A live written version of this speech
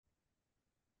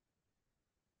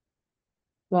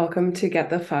Welcome to Get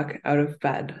the Fuck Out of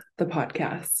Bed, the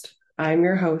podcast. I'm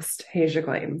your host, Hasia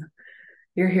Glame.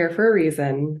 You're here for a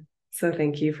reason, so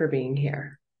thank you for being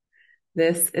here.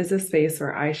 This is a space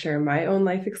where I share my own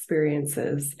life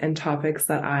experiences and topics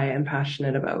that I am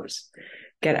passionate about.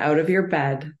 Get out of your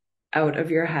bed, out of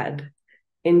your head,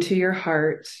 into your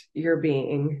heart, your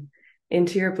being,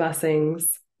 into your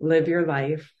blessings, live your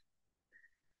life.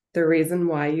 The reason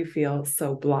why you feel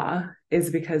so blah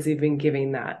is because you've been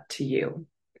giving that to you.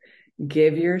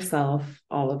 Give yourself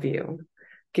all of you.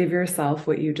 Give yourself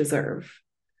what you deserve.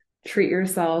 Treat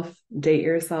yourself, date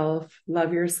yourself,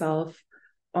 love yourself,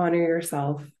 honor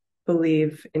yourself,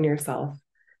 believe in yourself,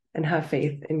 and have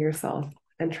faith in yourself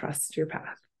and trust your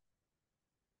path.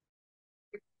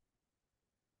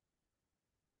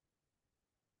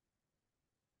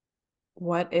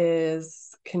 What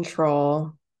is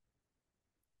control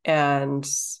and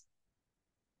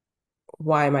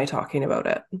why am I talking about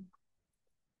it?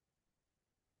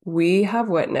 We have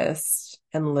witnessed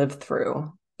and lived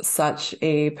through such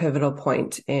a pivotal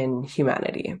point in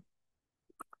humanity.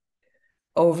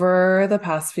 Over the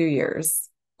past few years,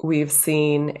 we've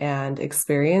seen and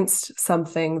experienced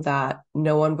something that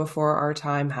no one before our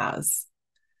time has.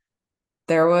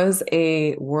 There was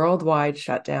a worldwide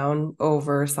shutdown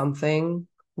over something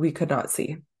we could not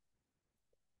see.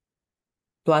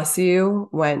 Bless you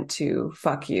went to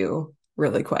fuck you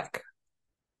really quick.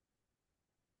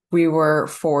 We were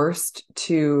forced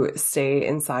to stay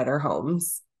inside our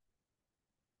homes,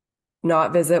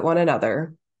 not visit one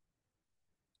another.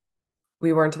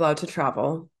 We weren't allowed to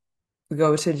travel,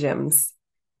 go to gyms.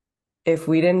 If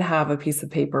we didn't have a piece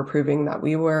of paper proving that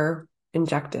we were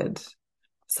injected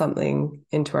something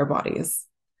into our bodies.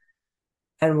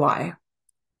 And why?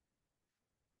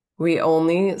 We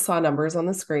only saw numbers on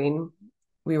the screen.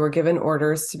 We were given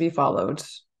orders to be followed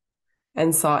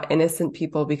and saw innocent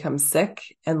people become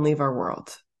sick and leave our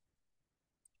world.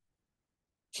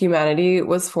 Humanity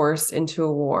was forced into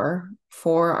a war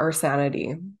for our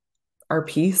sanity, our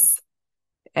peace,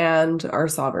 and our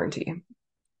sovereignty.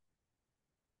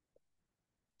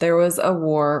 There was a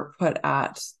war put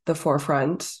at the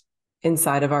forefront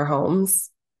inside of our homes,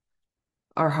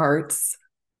 our hearts,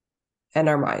 and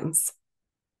our minds.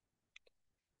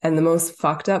 And the most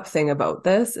fucked up thing about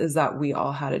this is that we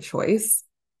all had a choice.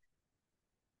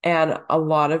 And a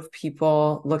lot of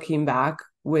people looking back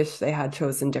wish they had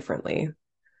chosen differently.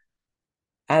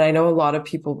 And I know a lot of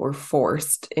people were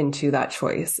forced into that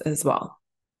choice as well.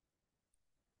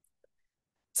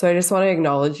 So I just want to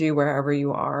acknowledge you wherever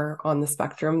you are on the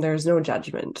spectrum. There's no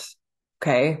judgment,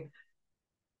 okay?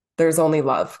 There's only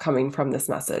love coming from this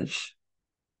message.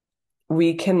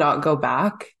 We cannot go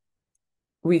back.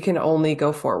 We can only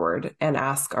go forward and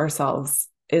ask ourselves,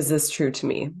 is this true to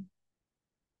me?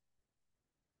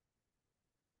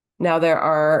 Now, there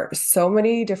are so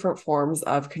many different forms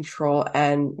of control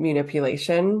and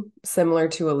manipulation, similar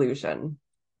to illusion.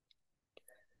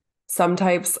 Some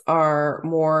types are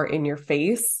more in your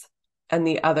face, and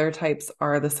the other types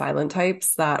are the silent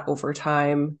types that over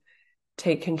time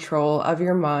take control of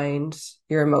your mind,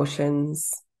 your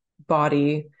emotions,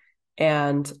 body,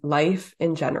 and life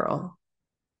in general.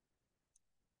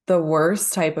 The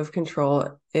worst type of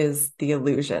control is the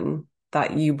illusion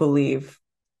that you believe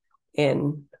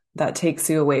in that takes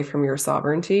you away from your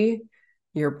sovereignty,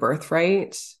 your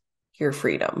birthright, your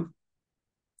freedom.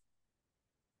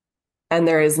 And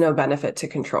there is no benefit to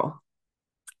control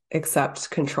except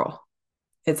control.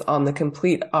 It's on the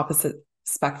complete opposite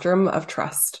spectrum of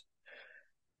trust.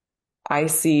 I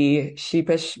see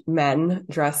sheepish men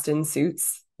dressed in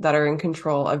suits that are in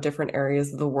control of different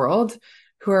areas of the world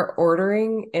who are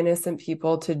ordering innocent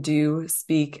people to do,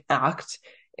 speak, act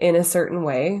in a certain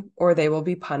way, or they will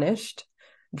be punished,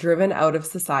 driven out of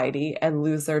society, and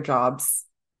lose their jobs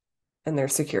and their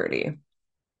security.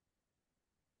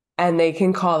 And they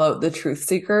can call out the truth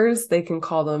seekers, they can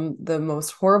call them the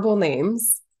most horrible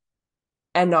names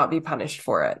and not be punished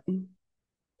for it.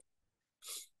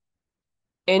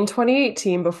 In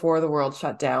 2018, before the world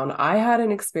shut down, I had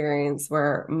an experience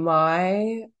where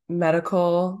my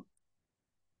medical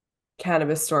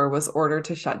cannabis store was ordered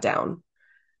to shut down,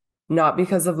 not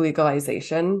because of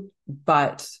legalization,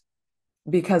 but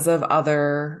because of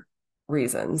other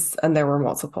reasons, and there were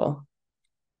multiple.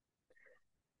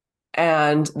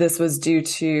 And this was due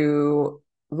to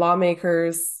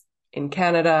lawmakers in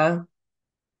Canada,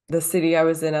 the city I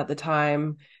was in at the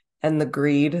time, and the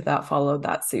greed that followed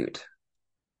that suit.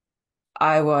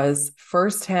 I was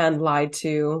firsthand lied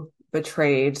to,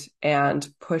 betrayed, and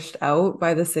pushed out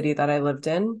by the city that I lived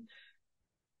in,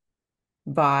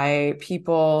 by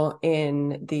people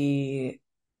in the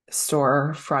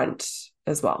storefront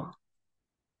as well.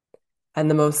 And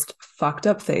the most fucked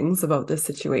up things about this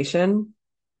situation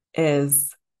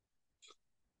is,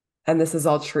 and this is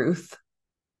all truth,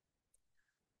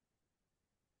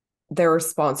 there was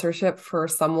sponsorship for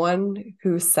someone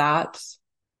who sat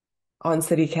on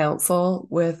city council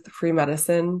with free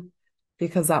medicine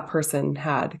because that person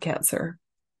had cancer.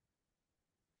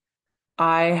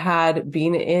 I had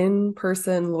been in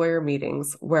person lawyer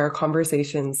meetings where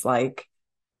conversations like,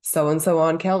 so and so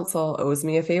on council owes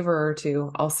me a favor or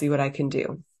two, I'll see what I can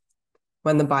do,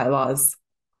 when the bylaws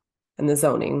and the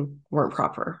zoning weren't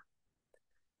proper.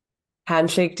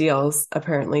 Handshake deals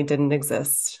apparently didn't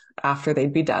exist after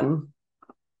they'd be done.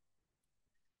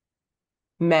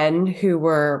 Men who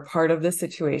were part of the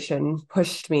situation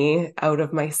pushed me out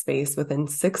of my space within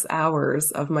 6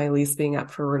 hours of my lease being up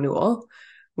for renewal,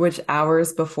 which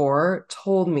hours before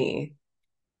told me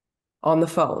on the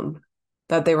phone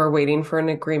that they were waiting for an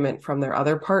agreement from their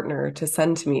other partner to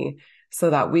send to me so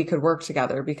that we could work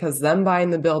together, because them buying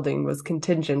the building was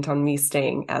contingent on me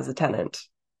staying as a tenant.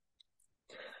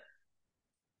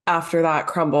 After that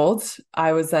crumbled,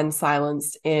 I was then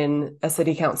silenced in a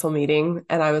city council meeting,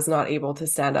 and I was not able to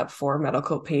stand up for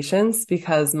medical patients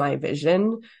because my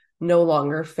vision no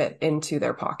longer fit into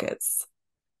their pockets.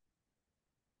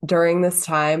 During this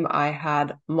time, I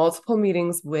had multiple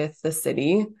meetings with the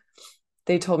city.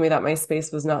 They told me that my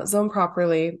space was not zoned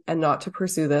properly and not to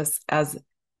pursue this as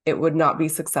it would not be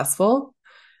successful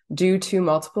due to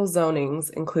multiple zonings,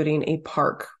 including a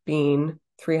park being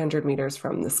 300 meters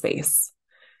from the space.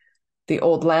 The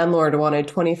old landlord wanted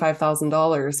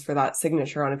 $25,000 for that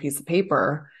signature on a piece of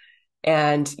paper.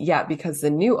 And yet, because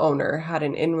the new owner had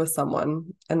an in with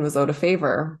someone and was owed a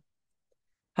favor,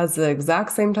 has the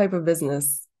exact same type of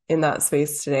business in that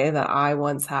space today that I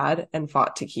once had and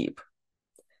fought to keep.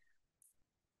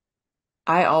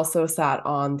 I also sat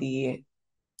on the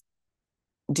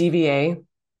DVA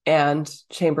and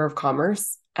Chamber of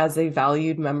Commerce as a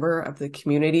valued member of the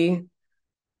community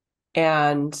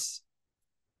and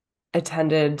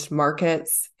attended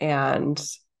markets and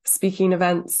speaking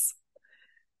events.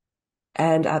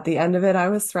 And at the end of it, I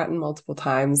was threatened multiple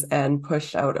times and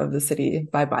pushed out of the city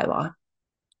by bylaw.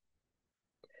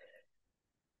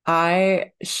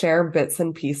 I share bits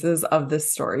and pieces of this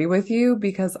story with you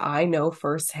because I know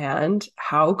firsthand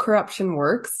how corruption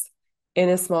works in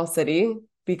a small city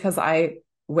because I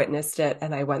witnessed it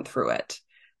and I went through it.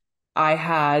 I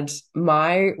had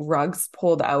my rugs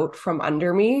pulled out from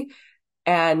under me,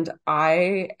 and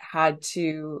I had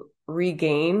to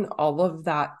regain all of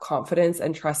that confidence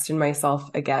and trust in myself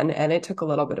again. And it took a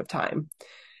little bit of time.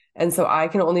 And so I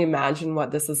can only imagine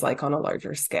what this is like on a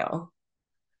larger scale,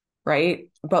 right?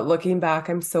 But looking back,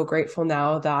 I'm so grateful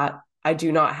now that I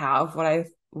do not have what I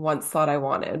once thought I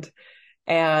wanted.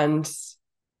 And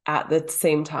at the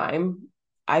same time,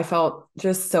 I felt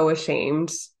just so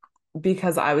ashamed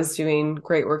because I was doing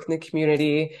great work in the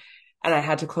community and I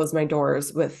had to close my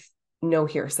doors with no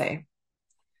hearsay.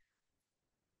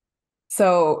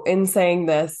 So in saying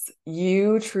this,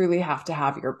 you truly have to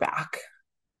have your back.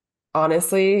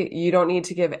 Honestly, you don't need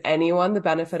to give anyone the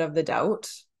benefit of the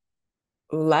doubt.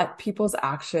 Let people's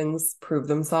actions prove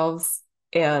themselves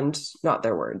and not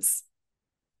their words.